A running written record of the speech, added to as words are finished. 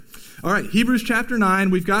All right, Hebrews chapter 9,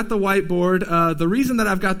 we've got the whiteboard. The reason that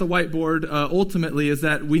I've got the whiteboard ultimately is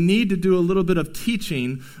that we need to do a little bit of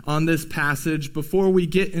teaching on this passage before we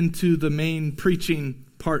get into the main preaching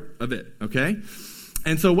part of it, okay?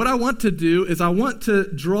 And so what I want to do is I want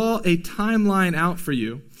to draw a timeline out for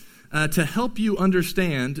you to help you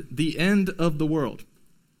understand the end of the world.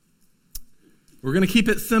 We're going to keep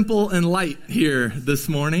it simple and light here this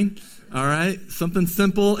morning. All right, something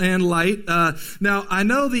simple and light. Now, I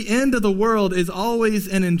know the end of the world is always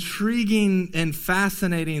an intriguing and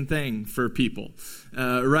fascinating thing for people,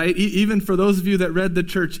 right? Even for those of you that read the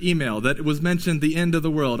church email that it was mentioned the end of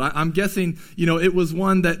the world. I'm guessing, it was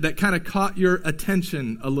one that kind of caught your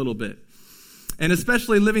attention a little bit. And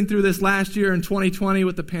especially living through this last year in 2020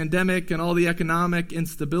 with the pandemic and all the economic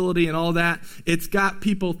instability and all that, it's got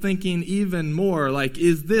people thinking even more like,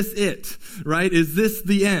 is this it, right? Is this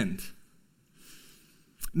the end?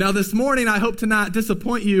 Now, this morning, I hope to not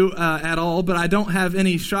disappoint you at all, but I don't have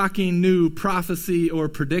any shocking new prophecy or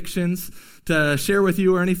predictions to share with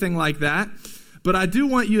you or anything like that. But I do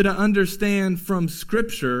want you to understand from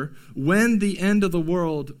Scripture when the end of the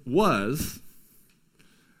world was,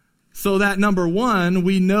 so that, number one,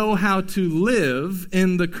 we know how to live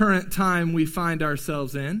in the current time we find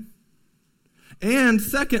ourselves in. And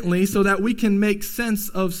secondly, so that we can make sense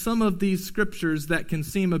of some of these scriptures that can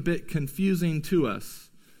seem a bit confusing to us,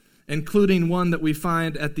 including one that we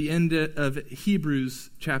find at the end of Hebrews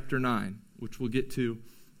chapter 9, which we'll get to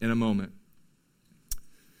in a moment.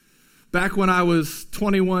 Back when I was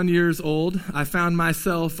 21 years old, I found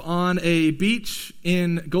myself on a beach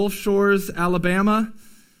in Gulf Shores, Alabama,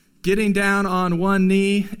 getting down on one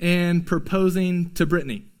knee and proposing to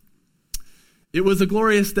Brittany. It was a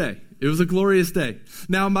glorious day. It was a glorious day.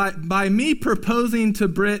 Now, by me proposing to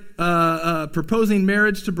Britt, proposing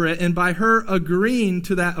marriage to Britt, and by her agreeing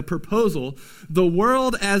to that proposal, the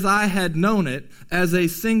world as I had known it as a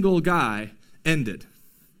single guy ended.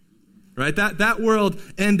 Right? That world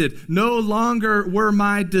ended. No longer were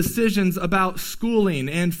my decisions about schooling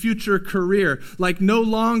and future career. Like no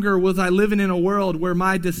longer was I living in a world where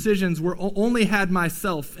my decisions only had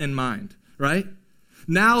myself in mind. Right?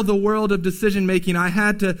 Now the world of decision-making, I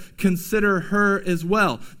had to consider her as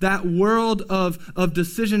well. That world of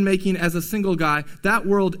decision-making as a single guy, that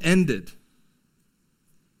world ended.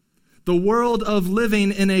 The world of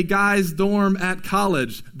living in a guy's dorm at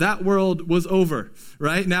college, that world was over,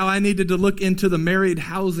 right? Now I needed to look into the married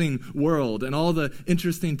housing world and all the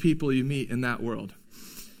interesting people you meet in that world.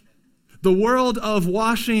 The world of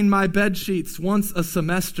washing my bed sheets once a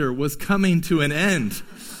semester was coming to an end.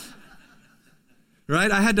 Right?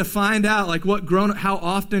 I had to find out how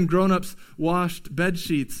often grown-ups washed bed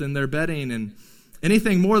sheets in their bedding, and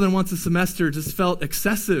anything more than once a semester just felt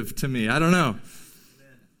excessive to me. I don't know.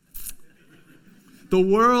 The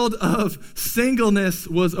world of singleness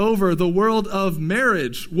was over. The world of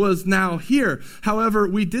marriage was now here. However,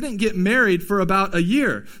 we didn't get married for about a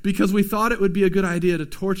year because we thought it would be a good idea to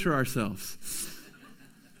torture ourselves.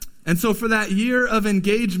 And so for that year of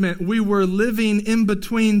engagement, we were living in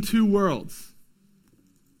between two worlds.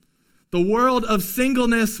 The world of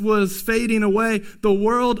singleness was fading away. The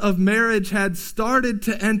world of marriage had started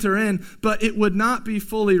to enter in, but it would not be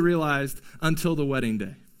fully realized until the wedding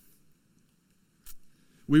day.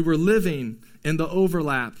 We were living in the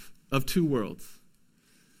overlap of two worlds.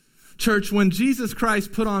 Church, when Jesus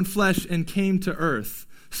Christ put on flesh and came to earth,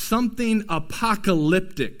 something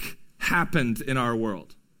apocalyptic happened in our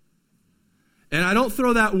world. And I don't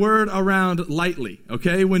throw that word around lightly,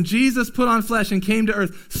 okay? When Jesus put on flesh and came to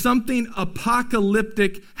earth, something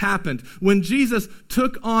apocalyptic happened. When Jesus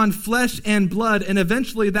took on flesh and blood, and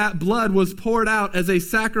eventually that blood was poured out as a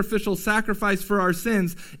sacrificial sacrifice for our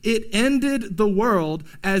sins, it ended the world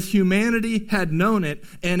as humanity had known it,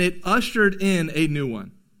 and it ushered in a new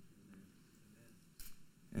one.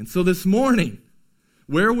 And so this morning,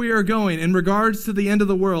 where we are going in regards to the end of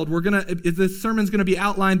the world, this sermon's going to be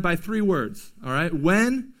outlined by three words, all right?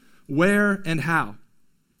 When, where, and how.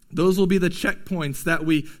 Those will be the checkpoints that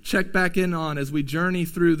we check back in on as we journey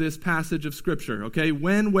through this passage of Scripture, okay?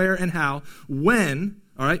 When, where, and how. When,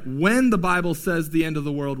 all right, when the Bible says the end of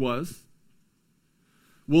the world was.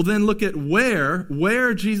 We'll then look at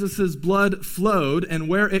where Jesus' blood flowed and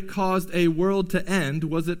where it caused a world to end.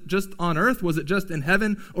 Was it just on earth? Was it just in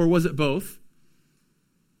heaven? Or was it both?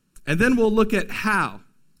 And then we'll look at how.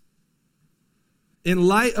 In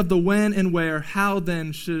light of the when and where, how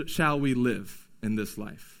then shall we live in this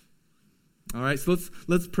life? All right, so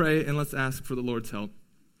let's pray and let's ask for the Lord's help.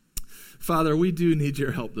 Father, we do need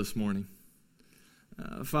your help this morning.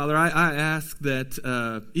 Father, I ask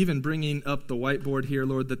that even bringing up the whiteboard here,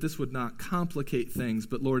 Lord, that this would not complicate things,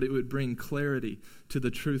 but Lord, it would bring clarity to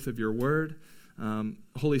the truth of your word.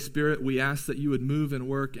 Holy Spirit, we ask that you would move and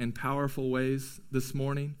work in powerful ways this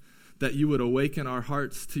morning, that you would awaken our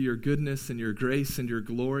hearts to your goodness and your grace and your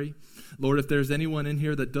glory. Lord, if there's anyone in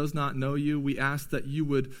here that does not know you, we ask that you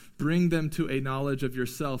would bring them to a knowledge of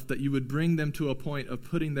yourself, that you would bring them to a point of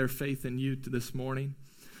putting their faith in you this morning.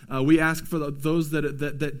 We ask for those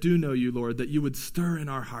that do know you, Lord, that you would stir in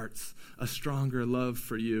our hearts a stronger love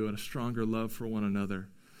for you and a stronger love for one another.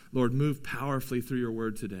 Lord, move powerfully through your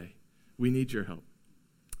word today. We need your help.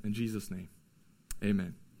 In Jesus' name,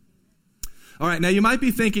 amen. All right, now you might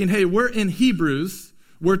be thinking, hey, we're in Hebrews.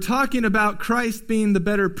 We're talking about Christ being the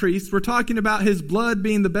better priest. We're talking about his blood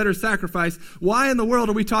being the better sacrifice. Why in the world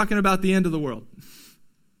are we talking about the end of the world?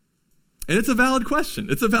 And it's a valid question.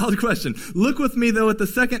 It's a valid question. Look with me, though, at the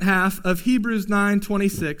second half of Hebrews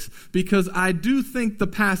 9:26, because I do think the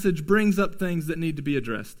passage brings up things that need to be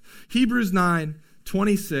addressed. Hebrews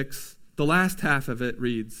 9:26, the last half of it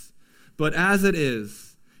reads, "But as it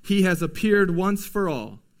is, he has appeared once for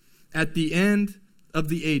all at the end of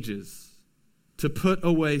the ages to put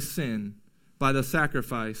away sin by the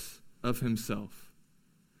sacrifice of himself."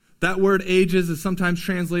 That word ages is sometimes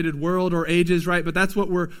translated world or ages, right? But that's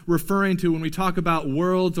what we're referring to when we talk about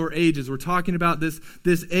worlds or ages. We're talking about this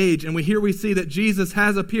age. And we see that Jesus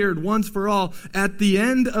has appeared once for all at the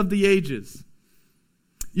end of the ages.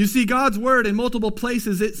 You see, God's word in multiple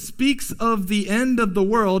places, it speaks of the end of the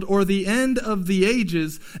world or the end of the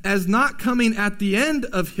ages as not coming at the end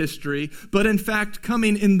of history, but in fact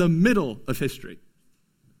coming in the middle of history.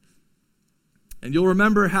 And you'll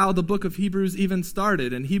remember how the book of Hebrews even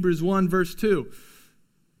started in Hebrews 1 verse 2.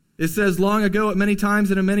 It says, "Long ago at many times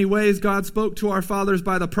and in many ways God spoke to our fathers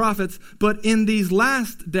by the prophets, but in these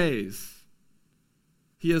last days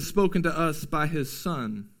he has spoken to us by his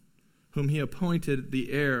Son, whom he appointed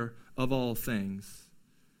the heir of all things."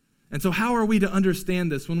 And so how are we to understand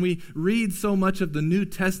this? When we read so much of the New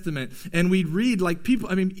Testament and we read like people,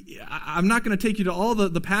 I'm not going to take you to all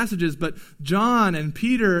the passages, but John and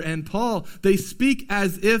Peter and Paul, they speak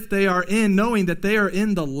as if they are knowing that they are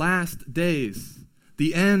in the last days,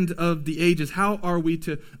 the end of the ages. How are we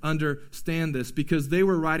to understand this? Because they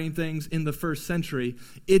were writing things in the first century.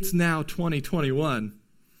 It's now 2021.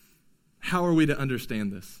 How are we to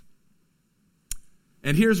understand this?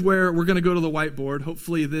 And here's where we're going to go to the whiteboard.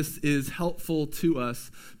 Hopefully this is helpful to us,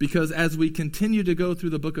 because as we continue to go through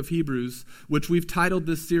the book of Hebrews, which we've titled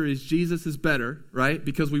this series, Jesus is Better, right?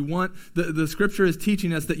 Because we want, the scripture is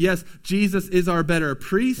teaching us that yes, Jesus is our better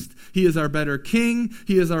priest. He is our better king.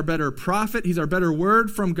 He is our better prophet. He's our better word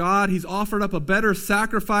from God. He's offered up a better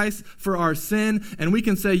sacrifice for our sin. And we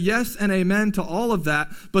can say yes and amen to all of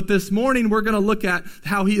that. But this morning we're going to look at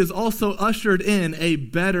how he has also ushered in a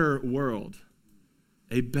better world.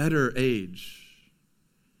 A better age.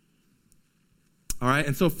 All right,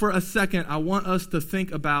 and so for a second, I want us to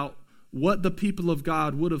think about what the people of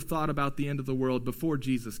God would have thought about the end of the world before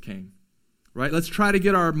Jesus came. Right? Let's try to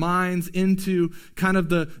get our minds into kind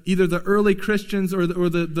of either the early Christians or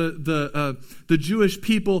the Jewish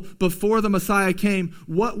people before the Messiah came.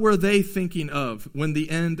 What were they thinking of when the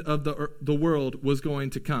end of the world was going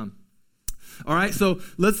to come? All right, so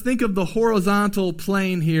let's think of the horizontal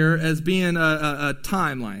plane here as being a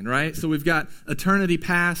timeline, right? So we've got eternity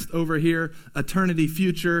past over here, eternity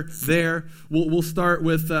future there. We'll start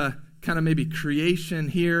with kind of maybe creation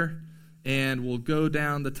here, and we'll go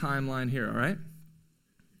down the timeline here, all right?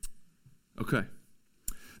 Okay.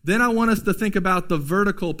 Then I want us to think about the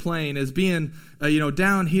vertical plane as being,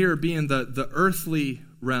 down here being the earthly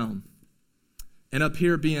realm, and up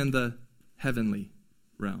here being the heavenly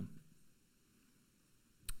realm.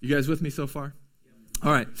 You guys with me so far?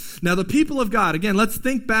 All right. Now, the people of God, again, let's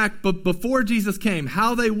think back before Jesus came,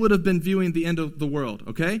 how they would have been viewing the end of the world,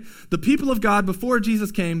 okay? The people of God, before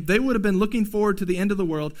Jesus came, they would have been looking forward to the end of the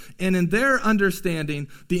world, and in their understanding,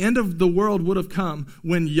 the end of the world would have come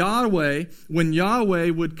when Yahweh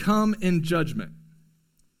would come in judgment.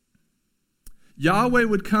 Yahweh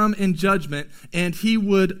would come in judgment, and he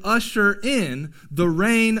would usher in the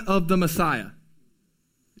reign of the Messiah.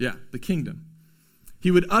 Yeah, the kingdom. He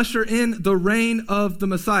would usher in the reign of the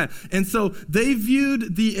Messiah. And so they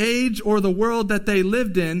viewed the age or the world that they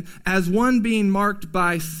lived in as one being marked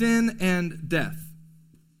by sin and death.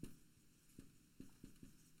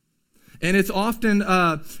 And it's often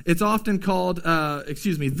called,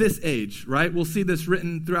 this age, right? We'll see this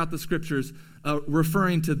written throughout the scriptures,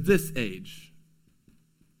 referring to this age.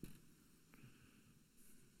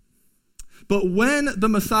 But when the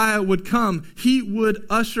Messiah would come, he would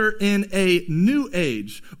usher in a new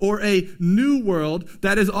age or a new world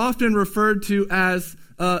that is often referred to as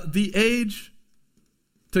the age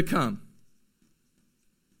to come,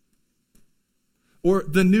 or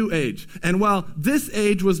the new age. And while this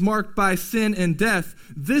age was marked by sin and death,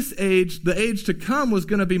 this age, the age to come, was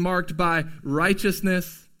going to be marked by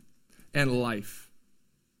righteousness and life.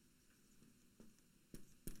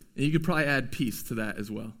 And you could probably add peace to that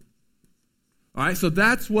as well. All right, so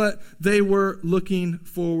that's what they were looking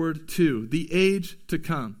forward to, the age to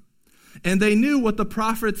come. And they knew what the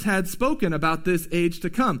prophets had spoken about this age to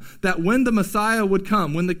come, that when the Messiah would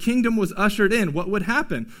come, when the kingdom was ushered in, what would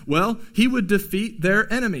happen? Well, he would defeat their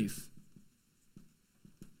enemies.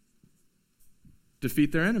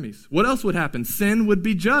 Defeat their enemies. What else would happen? Sin would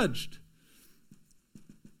be judged.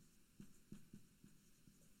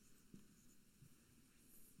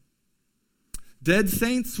 Dead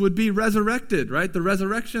saints would be resurrected, right? The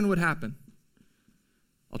resurrection would happen.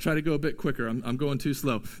 I'll try to go a bit quicker. I'm going too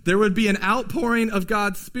slow. There would be an outpouring of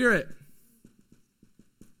God's Spirit.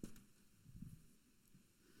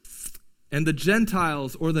 And the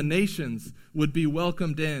Gentiles or the nations would be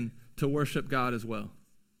welcomed in to worship God as well.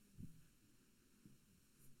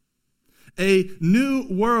 A new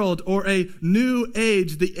world or a new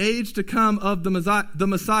age, the age to come of the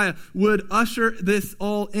Messiah, would usher this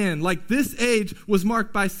all in. Like this age was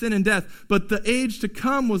marked by sin and death, but the age to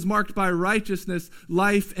come was marked by righteousness,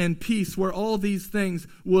 life, and peace, where all these things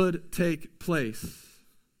would take place.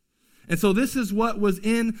 And so this is what was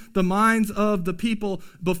in the minds of the people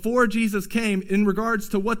before Jesus came in regards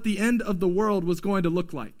to what the end of the world was going to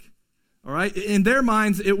look like. All right, in their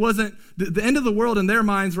minds, it wasn't the end of the world. In their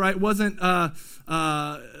minds, right, wasn't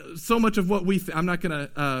so much of what we. I'm not going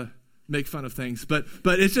to make fun of things, but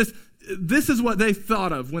it's just this is what they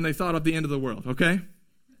thought of when they thought of the end of the world. Okay,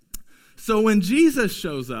 so when Jesus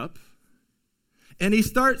shows up, and he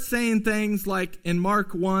starts saying things like in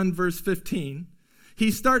Mark 1 verse 15,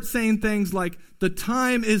 he starts saying things like the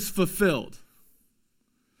time is fulfilled,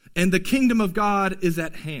 and the kingdom of God is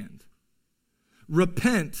at hand.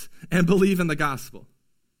 Repent and believe in the gospel.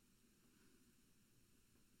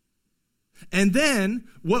 And then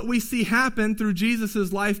what we see happen through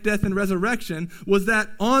Jesus' life, death, and resurrection was that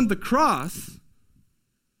on the cross,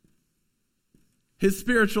 his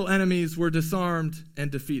spiritual enemies were disarmed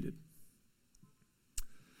and defeated.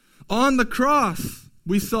 On the cross,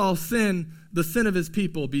 we saw sin, the sin of his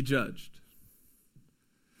people, be judged.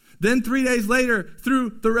 Then 3 days later,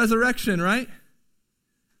 through the resurrection, right?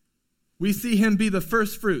 We see him be the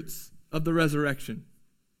first fruits of the resurrection.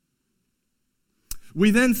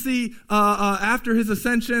 We then see, after his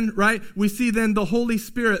ascension, right, we see then the Holy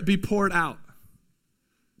Spirit be poured out.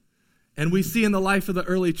 And we see in the life of the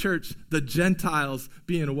early church, the Gentiles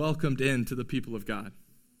being welcomed into the people of God.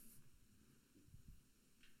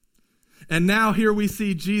 And now here we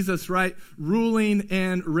see Jesus, right, ruling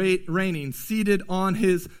and reigning, seated on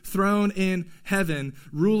his throne in heaven,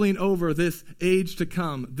 ruling over this age to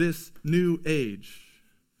come, this new age.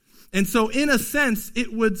 And so in a sense,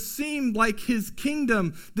 it would seem like his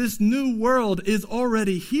kingdom, this new world, is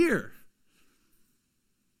already here.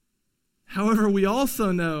 However, we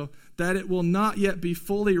also know that it will not yet be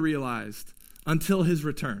fully realized until his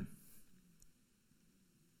return.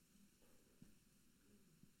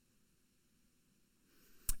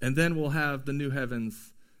 And then we'll have the new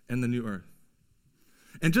heavens and the new earth.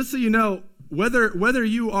 And just so you know, whether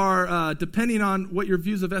you are, depending on what your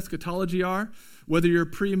views of eschatology are, whether you're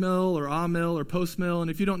pre-mill or a-mill or post-mill, and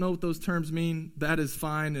if you don't know what those terms mean, that is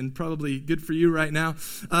fine and probably good for you right now.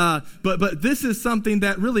 But this is something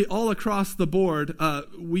that really all across the board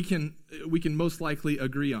we can most likely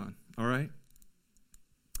agree on, all right?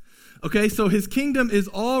 Okay, so his kingdom is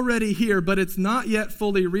already here, but it's not yet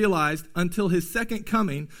fully realized until his second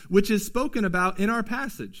coming, which is spoken about in our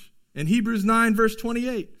passage in Hebrews 9, verse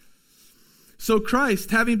 28. So Christ,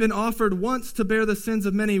 having been offered once to bear the sins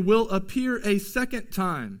of many, will appear a second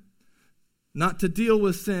time, not to deal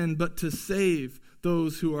with sin, but to save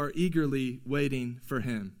those who are eagerly waiting for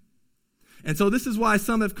him. And so this is why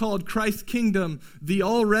some have called Christ's kingdom the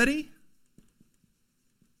already,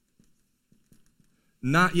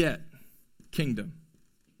 not yet kingdom.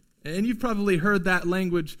 And you've probably heard that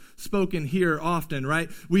language spoken here often, right?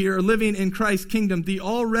 We are living in Christ's kingdom, the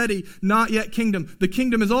already, not yet kingdom. The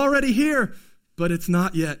kingdom is already here, but it's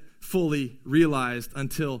not yet fully realized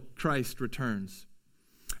until Christ returns.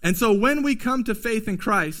 And so when we come to faith in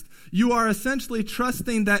Christ, you are essentially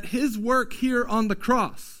trusting that his work here on the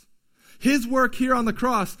cross, his work here on the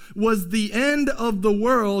cross was the end of the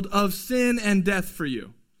world of sin and death for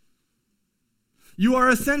you. You are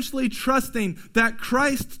essentially trusting that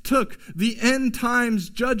Christ took the end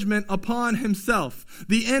times judgment upon himself,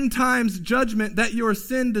 the end times judgment that your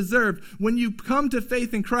sin deserved. When you come to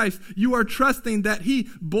faith in Christ, you are trusting that he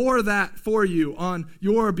bore that for you on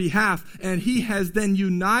your behalf, and he has then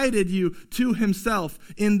united you to himself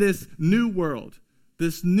in this new world,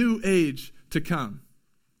 this new age to come.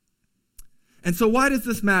 And so why does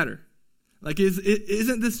this matter? Like,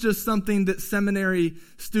 isn't this just something that seminary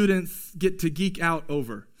students get to geek out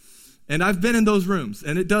over? And I've been in those rooms,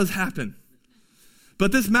 and it does happen.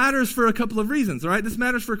 But this matters for a couple of reasons, all right? This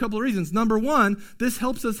matters for a couple of reasons. Number one, this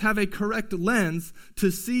helps us have a correct lens to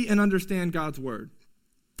see and understand God's word,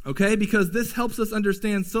 okay? Because this helps us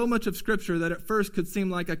understand so much of Scripture that at first could seem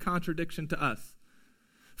like a contradiction to us.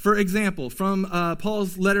 For example, from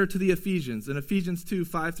Paul's letter to the Ephesians, in Ephesians 2,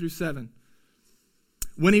 5 through 7,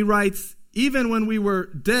 when he writes, even when we were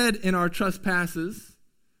dead in our trespasses,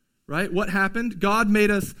 right? What happened? God made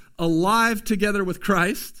us alive together with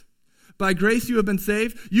Christ. By grace you have been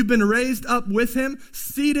saved. You've been raised up with him,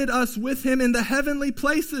 seated us with him in the heavenly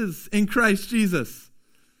places in Christ Jesus,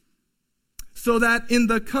 so that in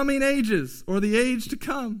the coming ages, or the age to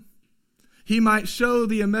come, he might show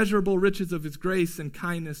the immeasurable riches of his grace and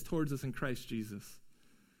kindness towards us in Christ Jesus.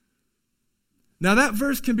 Now that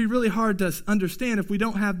verse can be really hard to understand if we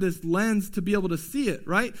don't have this lens to be able to see it,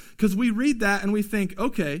 right? Because we read that and we think,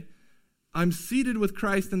 okay, I'm seated with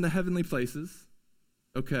Christ in the heavenly places,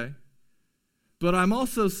 okay, but I'm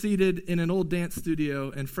also seated in an old dance studio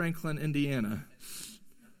in Franklin, Indiana,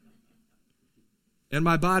 and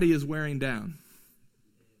my body is wearing down.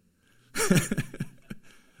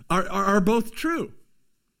 Are both true?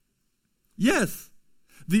 Yes.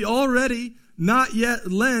 The already not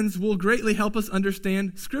yet lens will greatly help us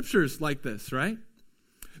understand scriptures like this, right?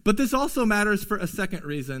 But this also matters for a second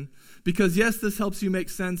reason, because yes, this helps you make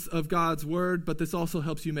sense of God's word, but this also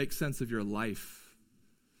helps you make sense of your life.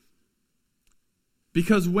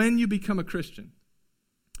 Because when you become a Christian,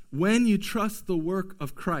 when you trust the work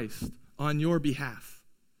of Christ on your behalf,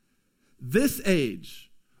 this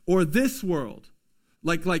age or this world,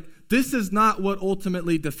 like this is not what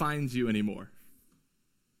ultimately defines you anymore.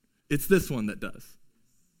 It's this one that does,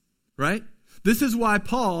 right? This is why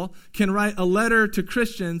Paul can write a letter to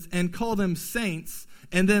Christians and call them saints,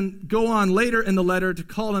 and then go on later in the letter to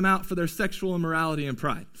call them out for their sexual immorality and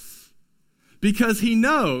pride. Because he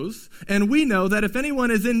knows, and we know, that if anyone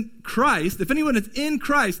is in Christ,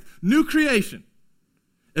 new creation.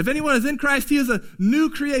 If anyone is in Christ, he is a new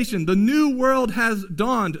creation. The new world has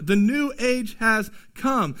dawned. The new age has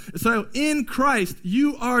come. So in Christ,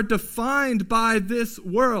 you are defined by this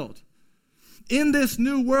world. In this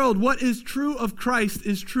new world, what is true of Christ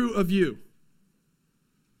is true of you.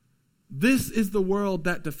 This is the world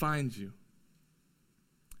that defines you.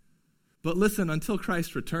 But listen, until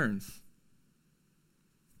Christ returns,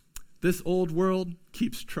 this old world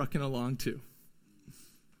keeps trucking along too.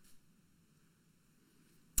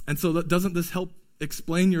 And so doesn't this help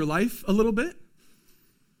explain your life a little bit?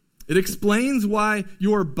 It explains why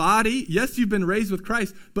your body, yes, you've been raised with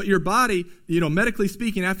Christ, but your body, medically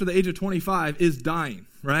speaking, after the age of 25 is dying,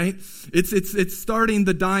 right? It's starting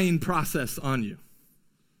the dying process on you.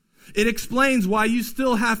 It explains why you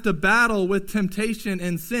still have to battle with temptation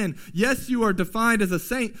and sin. Yes, you are defined as a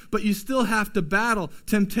saint, but you still have to battle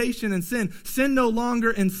temptation and sin. Sin no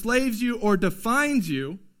longer enslaves you or defines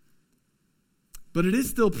you, but it is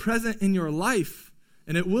still present in your life,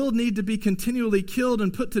 and it will need to be continually killed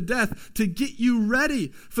and put to death to get you ready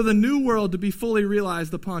for the new world to be fully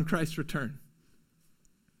realized upon Christ's return.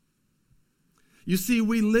 You see,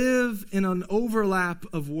 we live in an overlap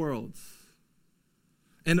of worlds,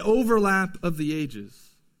 an overlap of the ages.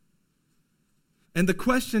 And the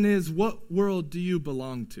question is, what world do you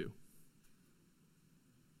belong to?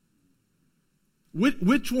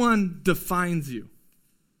 Which one defines you?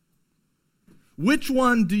 Which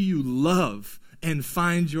one do you love and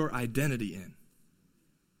find your identity in?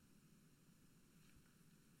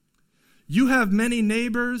 You have many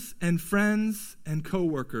neighbors and friends and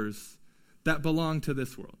coworkers that belong to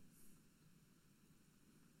this world.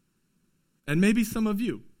 And maybe some of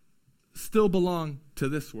you still belong to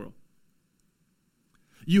this world.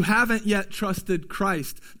 You haven't yet trusted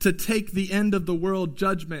Christ to take the end of the world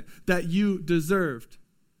judgment that you deserved.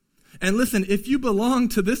 And listen, if you belong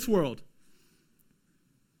to this world,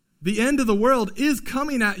 the end of the world is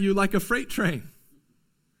coming at you like a freight train.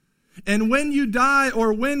 And when you die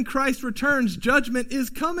or when Christ returns, judgment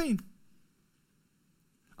is coming.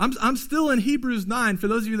 I'm still in Hebrews 9. For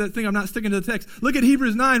those of you that think I'm not sticking to the text, look at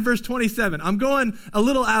Hebrews 9, verse 27. I'm going a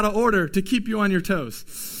little out of order to keep you on your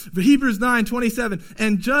toes. But Hebrews 9, 27.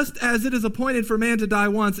 And just as it is appointed for man to die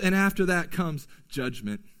once, and after that comes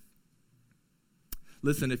judgment.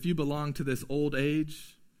 Listen, if you belong to this old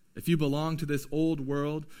age, if you belong to this old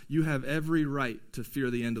world, you have every right to fear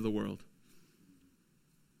the end of the world.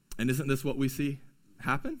 And isn't this what we see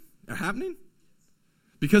happening?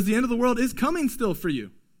 Because the end of the world is coming still for you.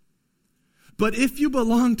 But if you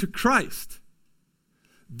belong to Christ,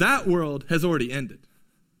 that world has already ended.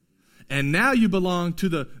 And now you belong to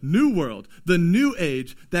the new world, the new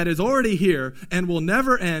age that is already here and will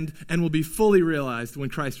never end and will be fully realized when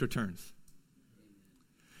Christ returns.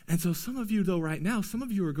 And so some of you, though, right now, some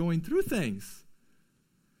of you are going through things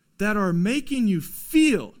that are making you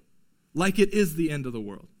feel like it is the end of the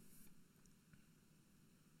world.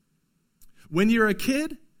 When you're a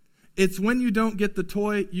kid, it's when you don't get the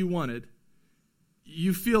toy you wanted,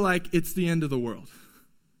 you feel like it's the end of the world.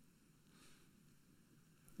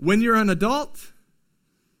 When you're an adult,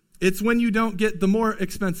 it's when you don't get the more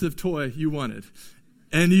expensive toy you wanted,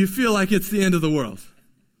 and you feel like it's the end of the world.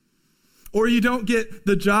 Or you don't get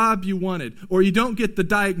the job you wanted, or you don't get the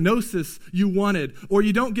diagnosis you wanted, or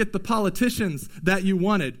you don't get the politicians that you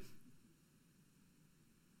wanted.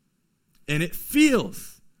 And it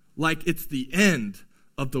feels like it's the end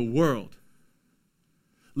of the world.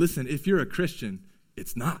 Listen, if you're a Christian,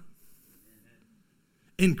 it's not.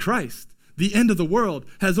 In Christ, the end of the world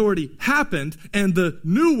has already happened, and the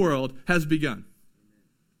new world has begun.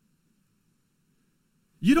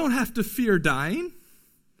 You don't have to fear dying.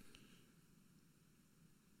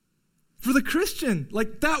 For the Christian,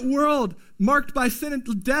 like that world marked by sin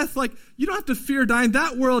and death, like you don't have to fear dying.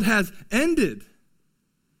 That world has ended.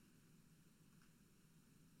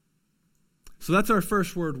 So that's our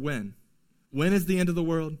first word, when. When is the end of the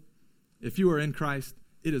world? If you are in Christ,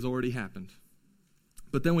 it has already happened.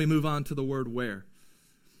 But then we move on to the word where.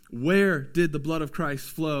 Where did the blood of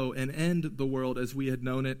Christ flow and end the world as we had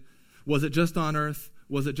known it? Was it just on earth?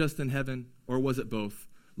 Was it just in heaven? Or was it both?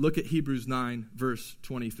 Look at Hebrews 9, verse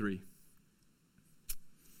 23.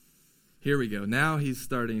 Here we go. Now he's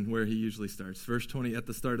starting where he usually starts. Verse 20 at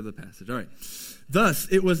the start of the passage. All right. Thus,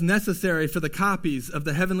 it was necessary for the copies of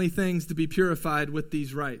the heavenly things to be purified with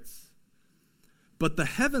these rites. But the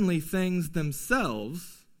heavenly things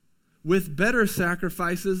themselves with better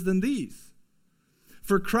sacrifices than these.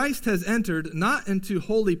 For Christ has entered not into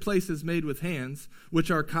holy places made with hands,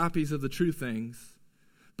 which are copies of the true things,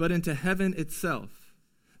 but into heaven itself,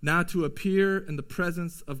 now to appear in the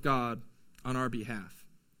presence of God on our behalf.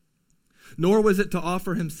 Nor was it to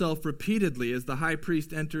offer himself repeatedly as the high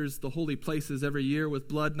priest enters the holy places every year with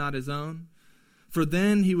blood not his own. For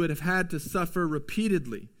then he would have had to suffer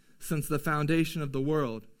repeatedly since the foundation of the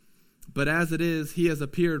world. But as it is, he has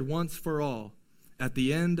appeared once for all at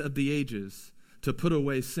the end of the ages to put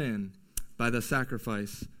away sin by the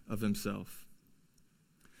sacrifice of himself.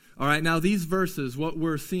 All right, now these verses, what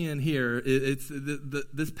we're seeing here,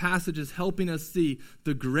 this passage is helping us see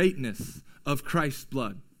the greatness of Christ's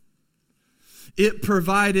blood. It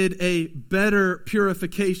provided a better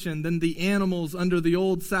purification than the animals under the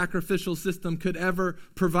old sacrificial system could ever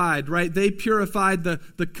provide, right? They purified the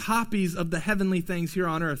copies of the heavenly things here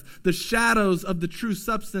on earth, the shadows of the true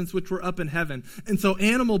substance which were up in heaven. And so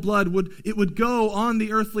animal blood would go on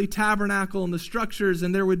the earthly tabernacle and the structures,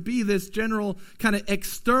 and there would be this general kind of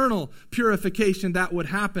external purification that would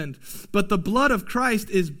happen. But the blood of Christ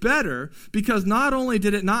is better because not only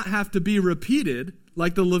did it not have to be repeated,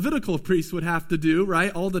 like the Levitical priests would have to do,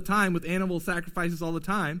 right, all the time with animal sacrifices all the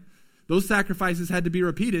time. Those sacrifices had to be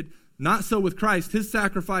repeated. Not so with Christ. His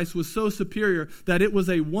sacrifice was so superior that it was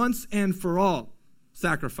a once and for all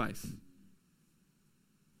sacrifice.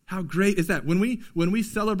 How great is that? When we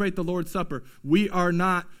celebrate the Lord's Supper, we are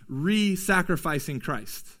not re-sacrificing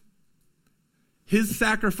Christ. His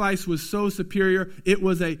sacrifice was so superior, it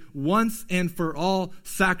was a once and for all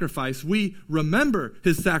sacrifice. We remember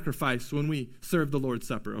his sacrifice when we serve the Lord's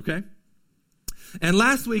Supper, okay? And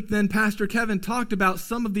last week then, Pastor Kevin talked about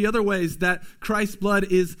some of the other ways that Christ's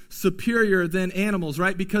blood is superior than animals,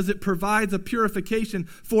 right? Because it provides a purification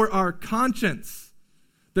for our conscience.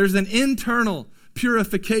 There's an internal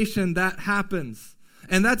purification that happens.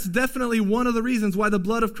 And that's definitely one of the reasons why the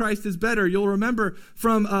blood of Christ is better. You'll remember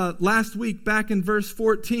from last week back in verse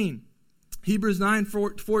 14, Hebrews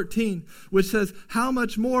 9:14, which says, "How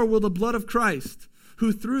much more will the blood of Christ,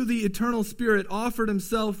 who through the eternal Spirit offered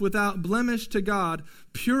himself without blemish to God,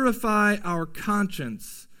 purify our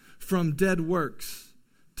conscience from dead works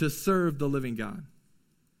to serve the living God?"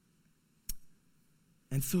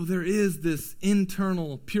 And so there is this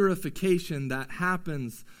internal purification that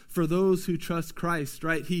happens for those who trust Christ,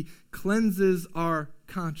 right? He cleanses our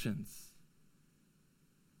conscience.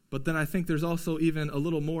 But then I think there's also even a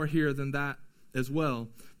little more here than that as well,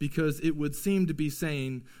 because it would seem to be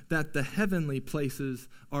saying that the heavenly places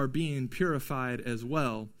are being purified as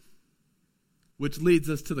well, which leads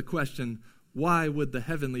us to the question, why would the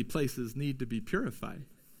heavenly places need to be purified?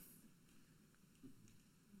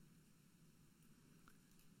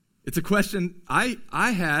 It's a question I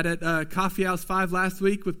had at Coffee House 5 last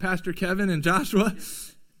week with Pastor Kevin and Joshua.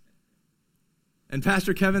 And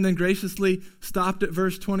Pastor Kevin then graciously stopped at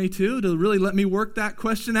verse 22 to really let me work that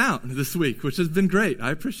question out this week, which has been great.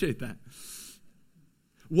 I appreciate that.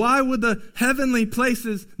 Why would the heavenly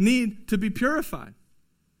places need to be purified?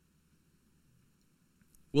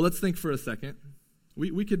 Well, let's think for a second.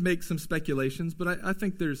 We could make some speculations, but I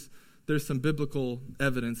think there's some biblical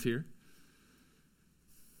evidence here.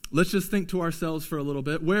 Let's just think to ourselves for a little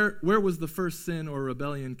bit. Where was the first sin or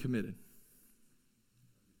rebellion committed?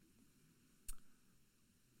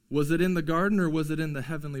 Was it in the garden or was it in the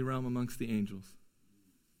heavenly realm amongst the angels?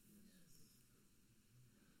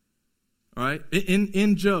 All right.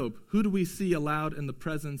 In Job, who do we see allowed in the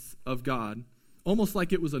presence of God? Almost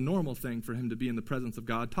like it was a normal thing for him to be in the presence of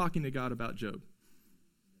God, talking to God about Job.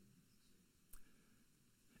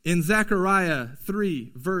 In Zechariah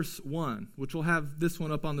 3, verse 1, which we'll have this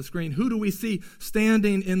one up on the screen, who do we see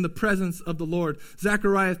standing in the presence of the Lord?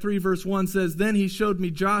 Zechariah 3, verse 1 says, "Then he showed me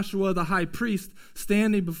Joshua the high priest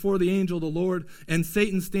standing before the angel of the Lord, and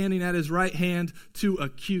Satan standing at his right hand to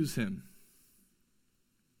accuse him."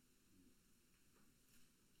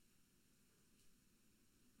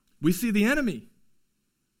 We see the enemy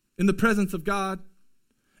in the presence of God,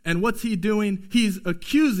 and what's he doing? He's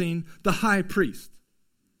accusing the high priest.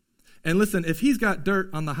 And listen, if he's got dirt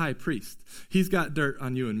on the high priest, he's got dirt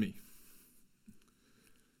on you and me.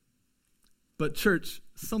 But church,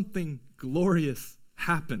 something glorious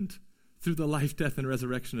happened through the life, death, and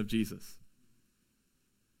resurrection of Jesus.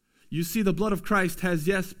 You see, the blood of Christ has,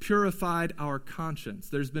 yes, purified our conscience.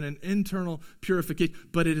 There's been an internal purification,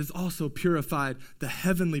 but it has also purified the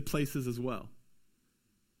heavenly places as well.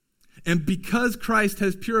 And because Christ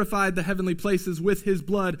has purified the heavenly places with his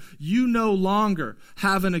blood, you no longer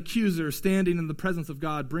have an accuser standing in the presence of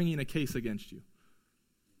God bringing a case against you.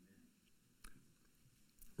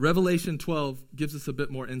 Revelation 12 gives us a bit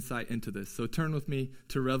more insight into this. So turn with me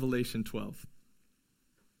to Revelation 12.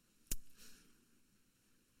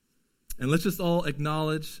 And let's just all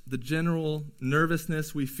acknowledge the general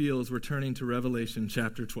nervousness we feel as we're turning to Revelation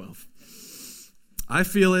chapter 12. I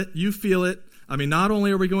feel it. You feel it. I mean, not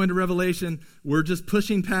only are we going to Revelation, we're just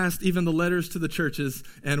pushing past even the letters to the churches,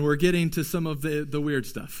 and we're getting to some of the weird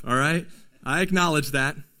stuff, all right? I acknowledge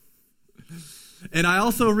that. And I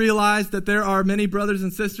also realize that there are many brothers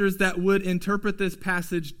and sisters that would interpret this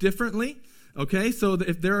passage differently. Okay, so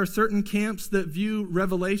if there are certain camps that view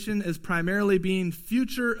Revelation as primarily being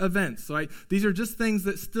future events, right? These are just things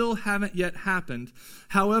that still haven't yet happened.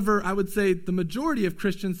 However, I would say the majority of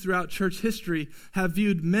Christians throughout church history have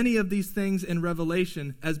viewed many of these things in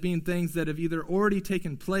Revelation as being things that have either already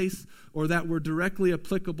taken place or that were directly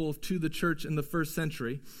applicable to the church in the first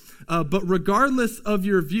century. But regardless of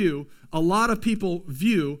your view, a lot of people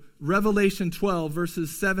view Revelation 12,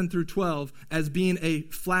 verses 7 through 12, as being a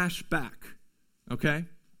flashback. Okay?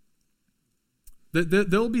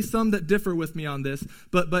 There'll be some that differ with me on this,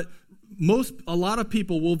 but a lot of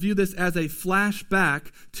people will view this as a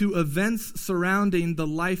flashback to events surrounding the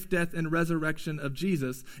life, death, and resurrection of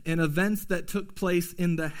Jesus, and events that took place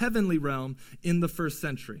in the heavenly realm in the first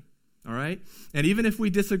century. All right? And even if we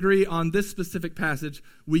disagree on this specific passage,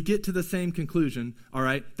 we get to the same conclusion, all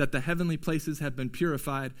right, that the heavenly places have been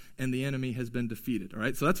purified and the enemy has been defeated. All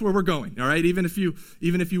right? So that's where we're going. All right? Even if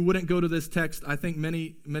you wouldn't go to this text, I think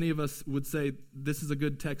many of us would say this is a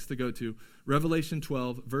good text to go to. Revelation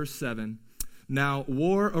 12, verse 7. "Now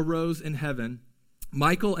war arose in heaven,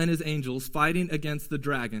 Michael and his angels fighting against the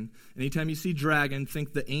dragon." Anytime you see dragon,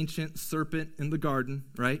 think the ancient serpent in the garden,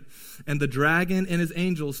 right? "And the dragon and his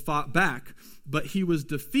angels fought back, but he was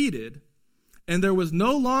defeated, and there was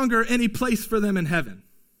no longer any place for them in heaven.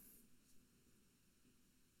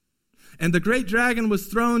 And the great dragon was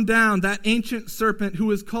thrown down, that ancient serpent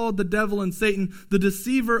who is called the devil and Satan, the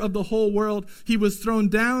deceiver of the whole world. He was thrown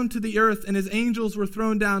down to the earth, and his angels were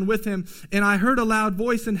thrown down with him. And I heard a loud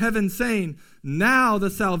voice in heaven saying, 'Now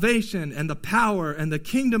the salvation and the power and the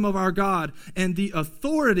kingdom of our God and the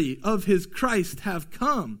authority of his Christ have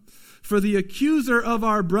come. For the accuser of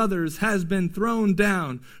our brothers has been thrown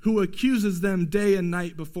down, who accuses them day and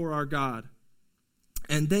night before our God.'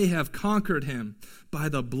 And they have conquered him by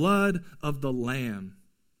the blood of the Lamb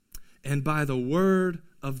and by the word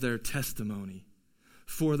of their testimony.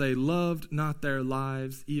 For they loved not their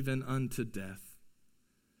lives even unto death.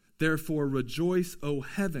 Therefore rejoice, O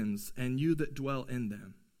heavens, and you that dwell in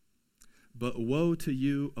them. But woe to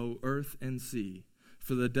you, O earth and sea,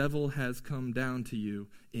 for the devil has come down to you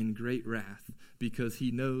in great wrath, because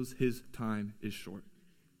he knows his time is short.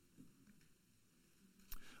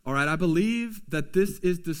 All right, I believe that this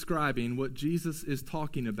is describing what Jesus is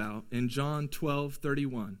talking about in John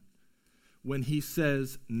 12:31, when he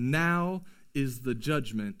says, now is the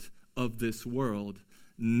judgment of this world.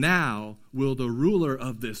 Now will the ruler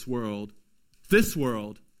of this world,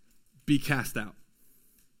 be cast out.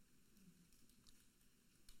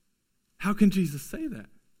 How can Jesus say that?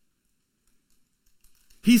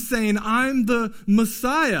 He's saying, I'm the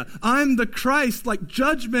Messiah. I'm the Christ. Like,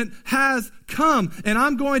 judgment has come, and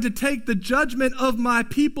I'm going to take the judgment of my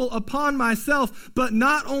people upon myself. But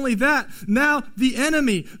not only that, now the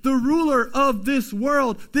enemy, the ruler of this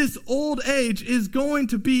world, this old age, is going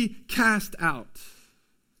to be cast out.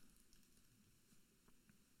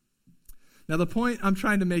 Now, the point I'm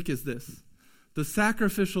trying to make is this. The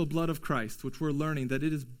sacrificial blood of Christ, which we're learning that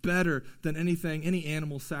it is better than any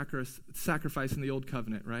animal sacrifice in the old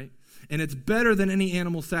covenant, right? And it's better than any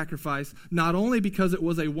animal sacrifice, not only because it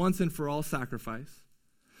was a once and for all sacrifice,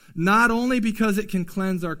 not only because it can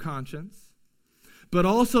cleanse our conscience, but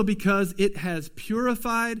also because it has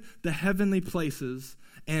purified the heavenly places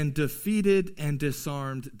and defeated and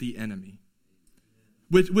disarmed the enemy.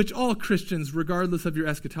 Which all Christians, regardless of your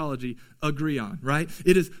eschatology, agree on, right?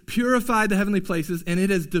 It has purified the heavenly places, and it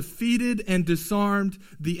has defeated and disarmed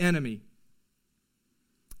the enemy.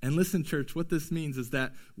 And listen, church, what this means is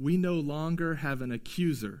that we no longer have an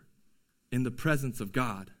accuser in the presence of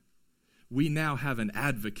God. We now have an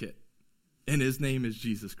advocate, and his name is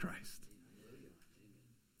Jesus Christ.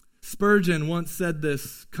 Spurgeon once said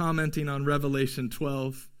this, commenting on Revelation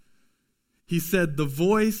 12. He said, the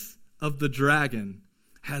voice of the dragon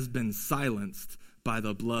has been silenced by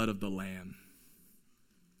the blood of the Lamb.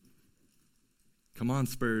 Come on,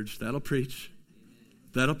 Spurge, that'll preach.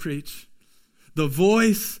 That'll preach. The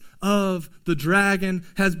voice of the dragon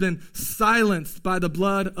has been silenced by the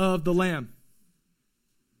blood of the Lamb.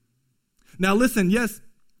 Now listen, yes,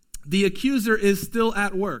 the accuser is still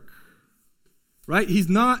at work, right? He's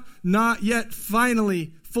not yet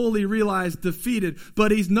finally fully realized defeated,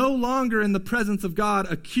 but he's no longer in the presence of God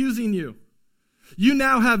accusing you. You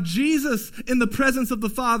now have Jesus in the presence of the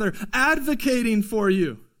Father advocating for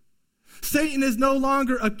you. Satan is no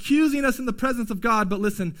longer accusing us in the presence of God, but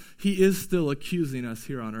listen, he is still accusing us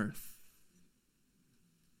here on earth.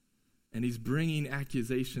 And he's bringing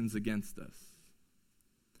accusations against us.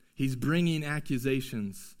 He's bringing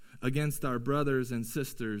accusations against our brothers and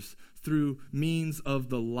sisters through means of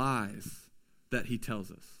the lies that he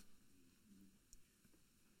tells us.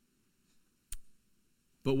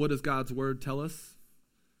 But what does God's word tell us?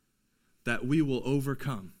 That we will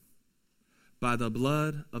overcome by the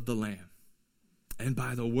blood of the Lamb and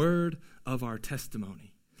by the word of our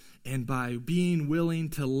testimony and by being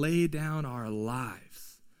willing to lay down our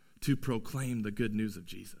lives to proclaim the good news of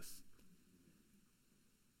Jesus.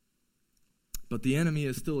 But the enemy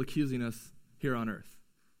is still accusing us here on earth.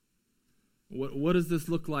 What does this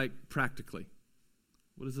look like practically?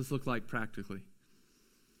 What does this look like practically?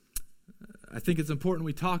 I think it's important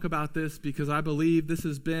we talk about this because I believe this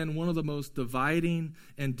has been one of the most dividing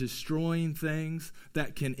and destroying things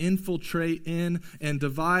that can infiltrate in and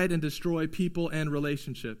divide and destroy people and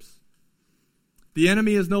relationships. The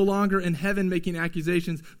enemy is no longer in heaven making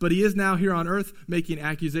accusations, but he is now here on earth making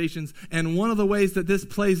accusations. And one of the ways that this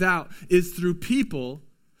plays out is through people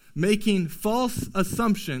making false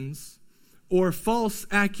assumptions or false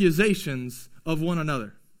accusations of one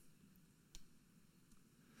another.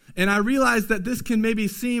 And I realize that this can maybe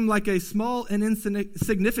seem like a small and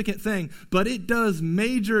insignificant thing, but it does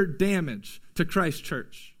major damage to Christ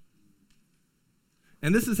Church.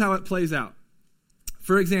 And this is how it plays out.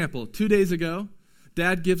 For example, 2 days ago,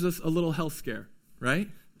 Dad gives us a little health scare, right?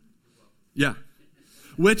 Yeah.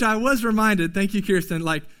 Which I was reminded, thank you, Kirsten,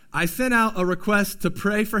 I sent out a request to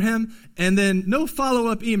pray for him, and then no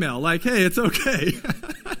follow-up email, hey, it's okay.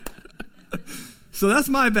 So that's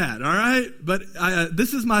my bad, all right? But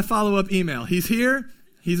this is my follow-up email. He's here.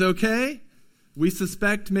 He's okay. We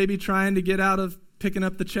suspect maybe trying to get out of picking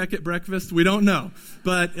up the check at breakfast. We don't know.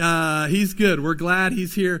 But he's good. We're glad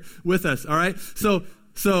he's here with us, all right? So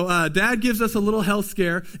Dad gives us a little health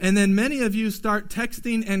scare, and then many of you start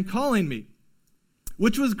texting and calling me,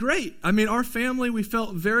 which was great. I mean, our family, we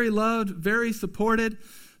felt very loved, very supported.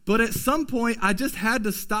 But at some point, I just had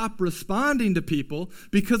to stop responding to people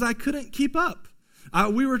because I couldn't keep up.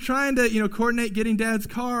 We were trying to, coordinate getting Dad's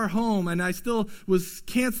car home, and I still was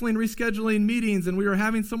canceling, rescheduling meetings, and we were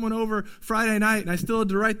having someone over Friday night, and I still had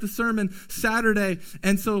to write the sermon Saturday.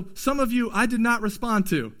 And so some of you I did not respond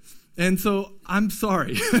to. And so I'm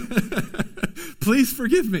sorry. Please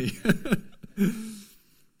forgive me.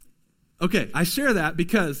 Okay, I share that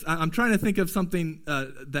because I'm trying to think of something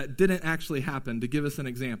that didn't actually happen to give us an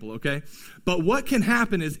example, okay? But what can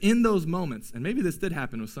happen is in those moments, and maybe this did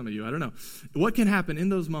happen with some of you, I don't know. What can happen in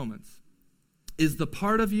those moments is the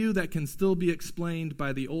part of you that can still be explained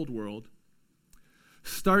by the old world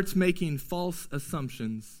starts making false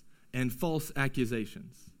assumptions and false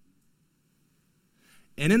accusations.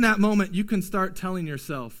 And in that moment, you can start telling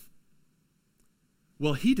yourself,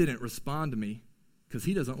 well, he didn't respond to me because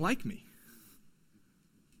he doesn't like me.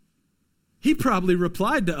 He probably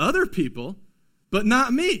replied to other people, but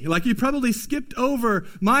not me. Like he probably skipped over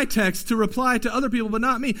my text to reply to other people, but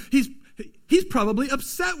not me. He's probably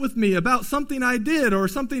upset with me about something I did or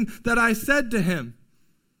something that I said to him.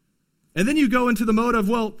 And then you go into the mode of,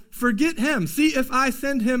 well, forget him. See if I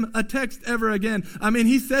send him a text ever again. I mean,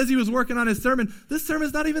 he says he was working on his sermon. This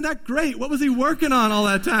sermon's not even that great. What was he working on all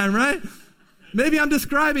that time, right? Maybe I'm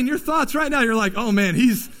describing your thoughts right now. You're like, oh man,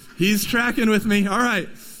 he's tracking with me. All right.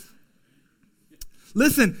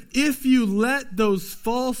 Listen, if you let those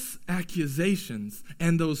false accusations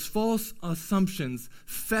and those false assumptions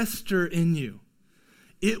fester in you,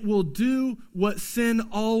 it will do what sin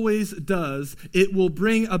always does. It will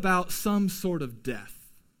bring about some sort of death.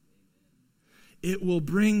 It will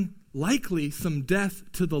bring likely some death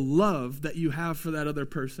to the love that you have for that other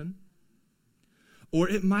person. Or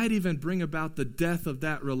it might even bring about the death of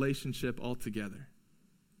that relationship altogether.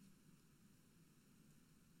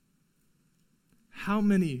 How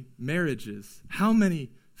many marriages, how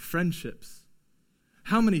many friendships,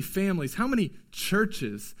 how many families, how many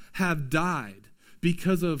churches have died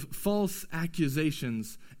because of false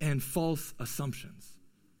accusations and false assumptions?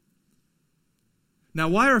 Now,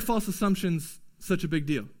 why are false assumptions such a big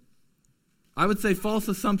deal? I would say false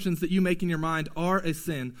assumptions that you make in your mind are a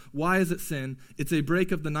sin. Why is it sin? It's a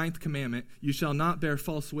break of the 9th commandment. You shall not bear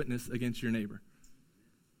false witness against your neighbor.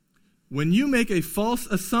 When you make a false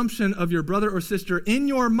assumption of your brother or sister in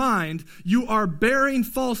your mind, you are bearing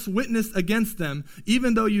false witness against them,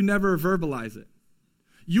 even though you never verbalize it.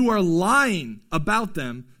 You are lying about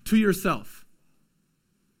them to yourself.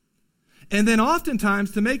 And then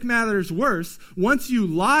oftentimes, to make matters worse, once you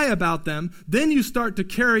lie about them, then you start to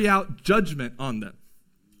carry out judgment on them.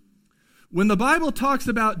 When the Bible talks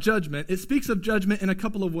about judgment, it speaks of judgment in a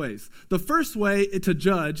couple of ways. The first way to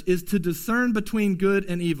judge is to discern between good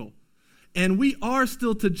and evil. And we are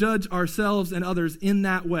still to judge ourselves and others in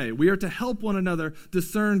that way. We are to help one another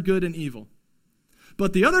discern good and evil.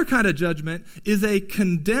 But the other kind of judgment is a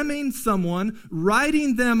condemning someone,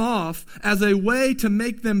 writing them off as a way to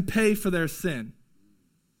make them pay for their sin.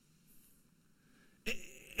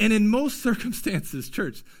 And in most circumstances,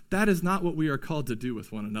 church, that is not what we are called to do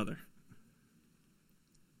with one another.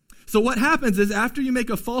 So what happens is after you make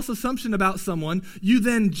a false assumption about someone, you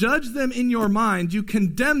then judge them in your mind, you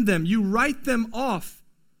condemn them, you write them off.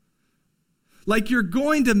 Like you're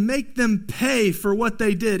going to make them pay for what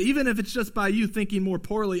they did, even if it's just by you thinking more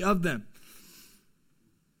poorly of them.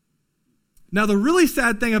 Now, the really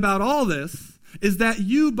sad thing about all this is that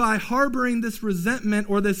you, by harboring this resentment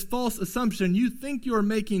or this false assumption, you think you're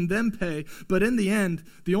making them pay, but in the end,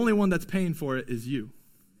 the only one that's paying for it is you.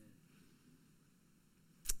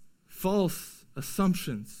 False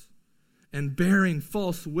assumptions and bearing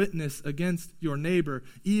false witness against your neighbor,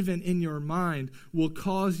 even in your mind, will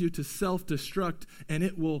cause you to self-destruct, and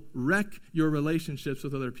it will wreck your relationships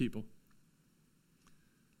with other people.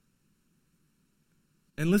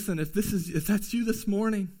 And listen, if that's you this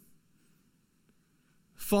morning,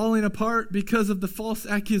 falling apart because of the false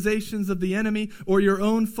accusations of the enemy or your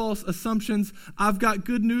own false assumptions, I've got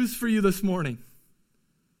good news for you this morning.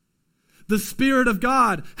 The Spirit of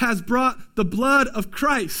God has brought the blood of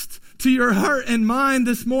Christ to your heart and mind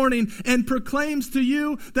this morning and proclaims to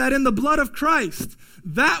you that in the blood of Christ,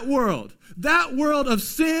 that world of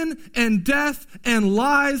sin and death and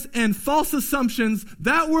lies and false assumptions,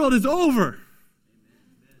 that world is over.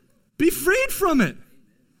 Be freed from it.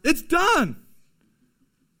 It's done.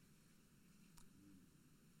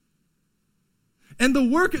 And the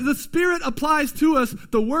work, the Spirit applies to us,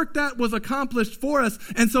 the work that was accomplished for us.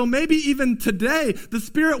 And so maybe even today, the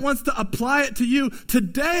Spirit wants to apply it to you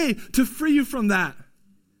today to free you from that.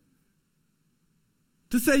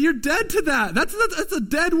 To say you're dead to that. That's a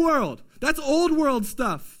dead world. That's old world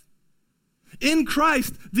stuff. In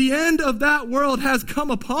Christ, the end of that world has come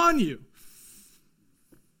upon you.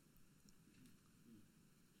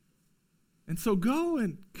 And so go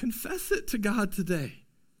and confess it to God today.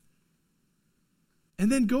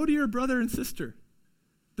 And then go to your brother and sister.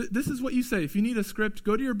 This is what you say. If you need a script,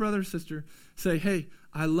 go to your brother or sister. Say, hey,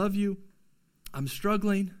 I love you. I'm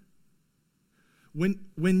struggling. When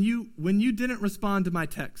you didn't respond to my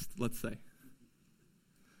text, let's say,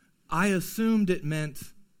 I assumed it meant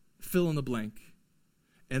fill in the blank.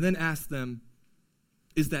 And then ask them,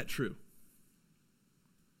 is that true?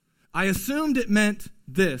 I assumed it meant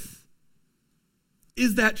this.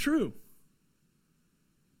 Is that true?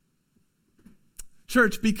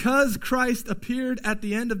 Church, because Christ appeared at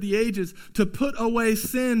the end of the ages to put away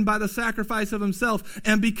sin by the sacrifice of himself,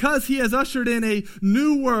 and because he has ushered in a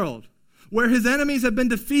new world where his enemies have been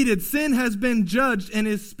defeated, sin has been judged, and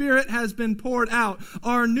his Spirit has been poured out,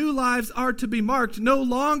 our new lives are to be marked no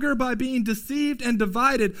longer by being deceived and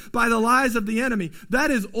divided by the lies of the enemy. That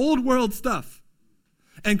is old world stuff.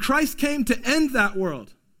 And Christ came to end that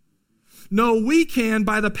world. No, we can,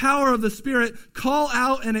 by the power of the Spirit, call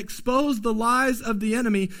out and expose the lies of the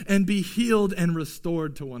enemy and be healed and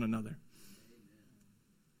restored to one another.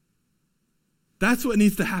 That's what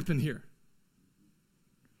needs to happen here.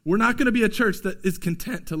 We're not going to be a church that is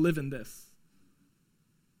content to live in this.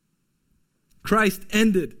 Christ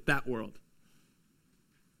ended that world.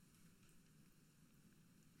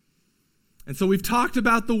 And so we've talked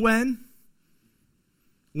about the when.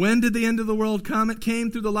 When did the end of the world come? It came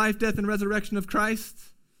through the life, death, and resurrection of Christ.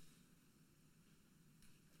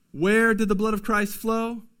 Where did the blood of Christ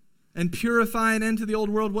flow and purify and end to the old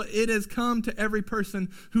world? Well, it has come to every person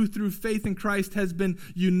who through faith in Christ has been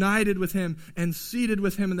united with him and seated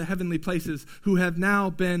with him in the heavenly places, who have now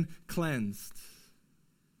been cleansed.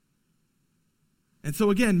 And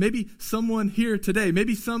so again, maybe someone here today,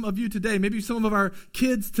 maybe some of you today, maybe some of our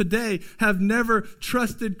kids today have never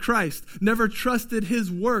trusted Christ, never trusted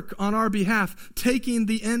his work on our behalf, taking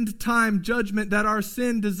the end time judgment that our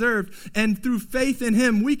sin deserved. And through faith in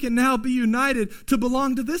him, we can now be united to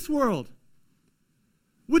belong to this world.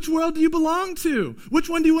 Which world do you belong to? Which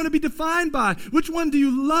one do you want to be defined by? Which one do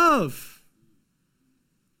you love?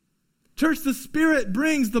 Church, the Spirit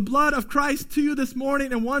brings the blood of Christ to you this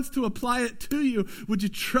morning and wants to apply it to you. Would you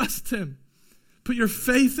trust him? Put your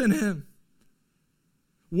faith in him.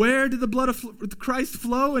 Where did the blood of Christ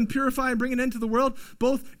flow and purify and bring an end to the world?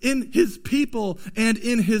 Both in his people and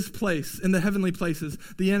in his place, in the heavenly places.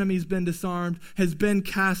 The enemy's been disarmed, has been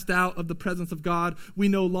cast out of the presence of God. We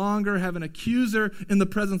no longer have an accuser in the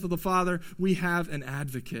presence of the Father. We have an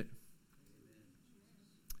advocate.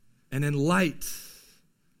 And in light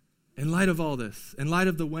of all this, in light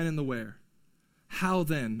of the when and the where, how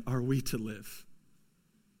then are we to live?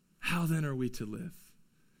 How then are we to live?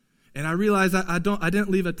 And I realize I didn't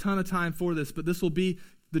leave a ton of time for this, but this will be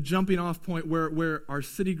the jumping off point where our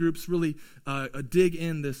city groups really dig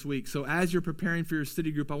in this week. So as you're preparing for your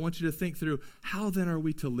city group, I want you to think through, how then are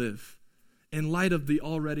we to live in light of the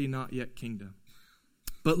already not yet kingdom?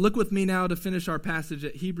 But look with me now to finish our passage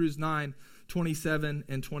at Hebrews 9, 27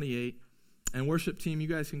 and 28. And worship team, you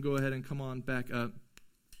guys can go ahead and come on back up.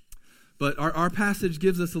 But our passage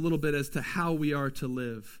gives us a little bit as to how we are to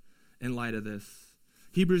live in light of this.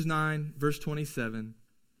 Hebrews 9, verse 27.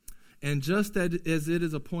 And just as it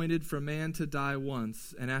is appointed for man to die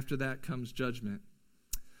once, and after that comes judgment,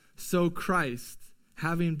 so Christ,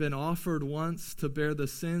 having been offered once to bear the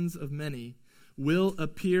sins of many, will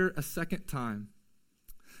appear a second time,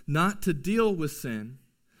 not to deal with sin,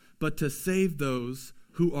 but to save those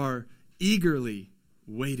who are eagerly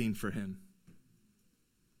waiting for him.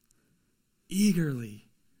 Eagerly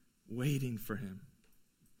waiting for him.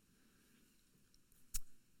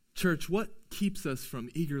 Church, what keeps us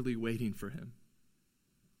from eagerly waiting for him?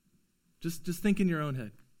 Just think in your own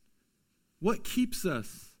head. What keeps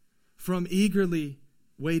us from eagerly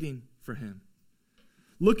waiting for him?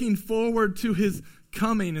 Looking forward to his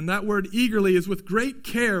coming, and that word eagerly is with great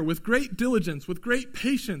care, with great diligence, with great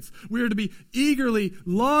patience. We are to be eagerly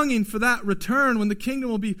longing for that return when the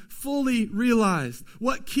kingdom will be fully realized.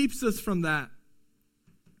 What keeps us from that?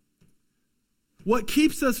 What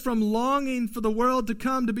keeps us from longing for the world to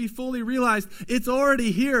come to be fully realized? It's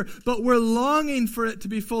already here, but we're longing for it to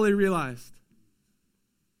be fully realized.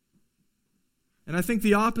 And I think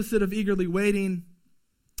the opposite of eagerly waiting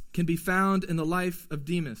can be found in the life of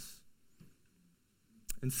Demas.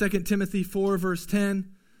 In 2 Timothy 4, verse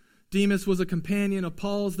 10, Demas was a companion of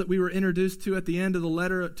Paul's that we were introduced to at the end of the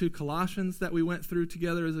letter to Colossians that we went through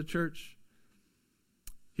together as a church.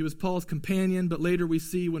 He was Paul's companion, but later we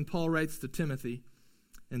see when Paul writes to Timothy,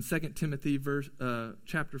 In 2 Timothy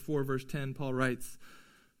chapter 4, verse 10, Paul writes,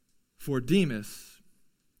 "For Demas,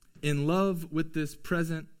 in love with this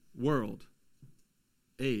present world,"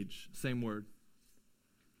 age, same word.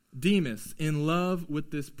 "Demas, in love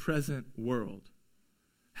with this present world,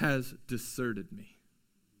 has deserted me."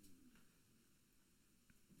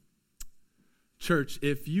 Church,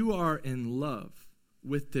 if you are in love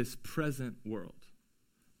with this present world,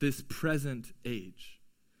 this present age,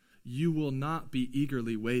 you will not be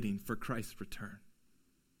eagerly waiting for Christ's return.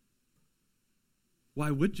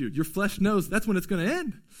 Why would you? Your flesh knows that's when it's going to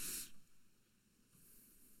end.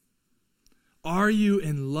 Are you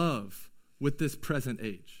in love with this present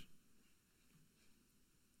age?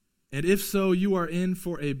 And if so, you are in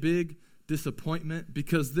for a big disappointment,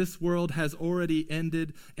 because this world has already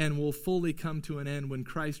ended and will fully come to an end when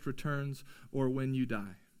Christ returns or when you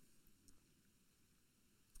die.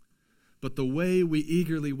 But the way we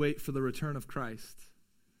eagerly wait for the return of Christ,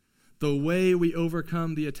 the way we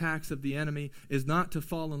overcome the attacks of the enemy, is not to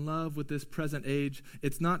fall in love with this present age.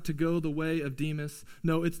 It's not to go the way of Demas.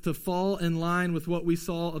 No, it's to fall in line with what we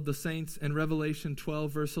saw of the saints in Revelation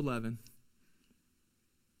 12, verse 11.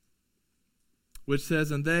 Which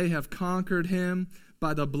says, "And they have conquered him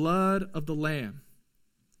by the blood of the Lamb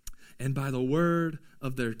and by the word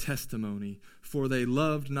of their testimony, for they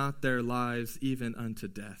loved not their lives even unto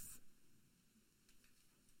death."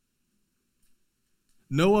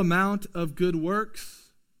 No amount of good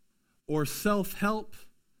works or self-help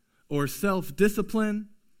or self-discipline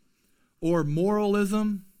or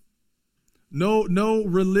moralism, no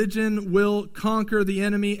religion will conquer the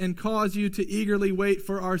enemy and cause you to eagerly wait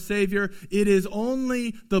for our Savior. It is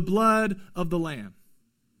only the blood of the Lamb.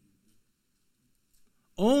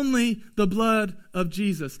 Only the blood of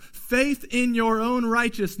Jesus. Faith in your own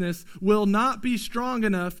righteousness will not be strong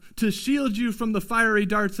enough to shield you from the fiery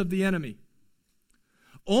darts of the enemy.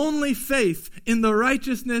 Only faith in the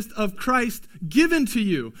righteousness of Christ given to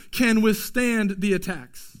you can withstand the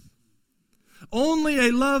attacks. Only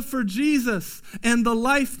a love for Jesus and the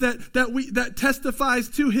life that testifies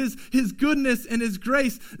to his goodness and his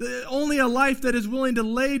grace, only a life that is willing to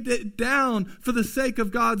lay it down for the sake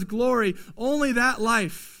of God's glory, only that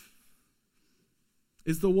life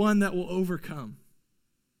is the one that will overcome.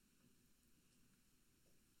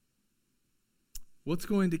 What's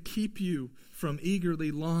going to keep you from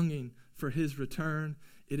eagerly longing for his return?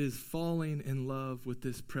 It is falling in love with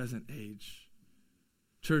this present age.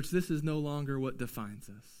 Church, this is no longer what defines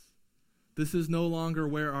us. This is no longer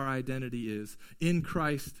where our identity is. In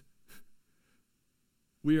Christ,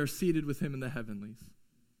 we are seated with him in the heavenlies.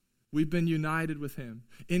 We've been united with him.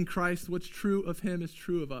 In Christ, what's true of him is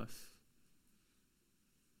true of us.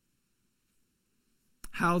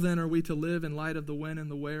 How then are we to live in light of the when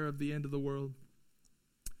and the where of the end of the world?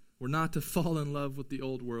 We're not to fall in love with the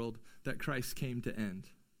old world that Christ came to end.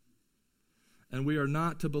 And we are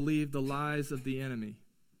not to believe the lies of the enemy,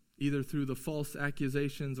 either through the false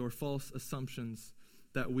accusations or false assumptions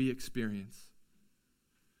that we experience.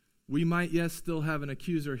 We might, yes, still have an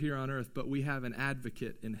accuser here on earth, but we have an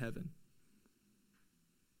advocate in heaven.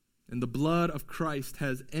 And the blood of Christ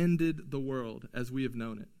has ended the world as we have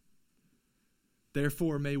known it.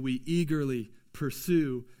 Therefore, may we eagerly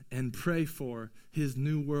pursue and pray for his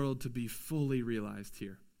new world to be fully realized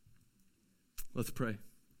here. Let's pray.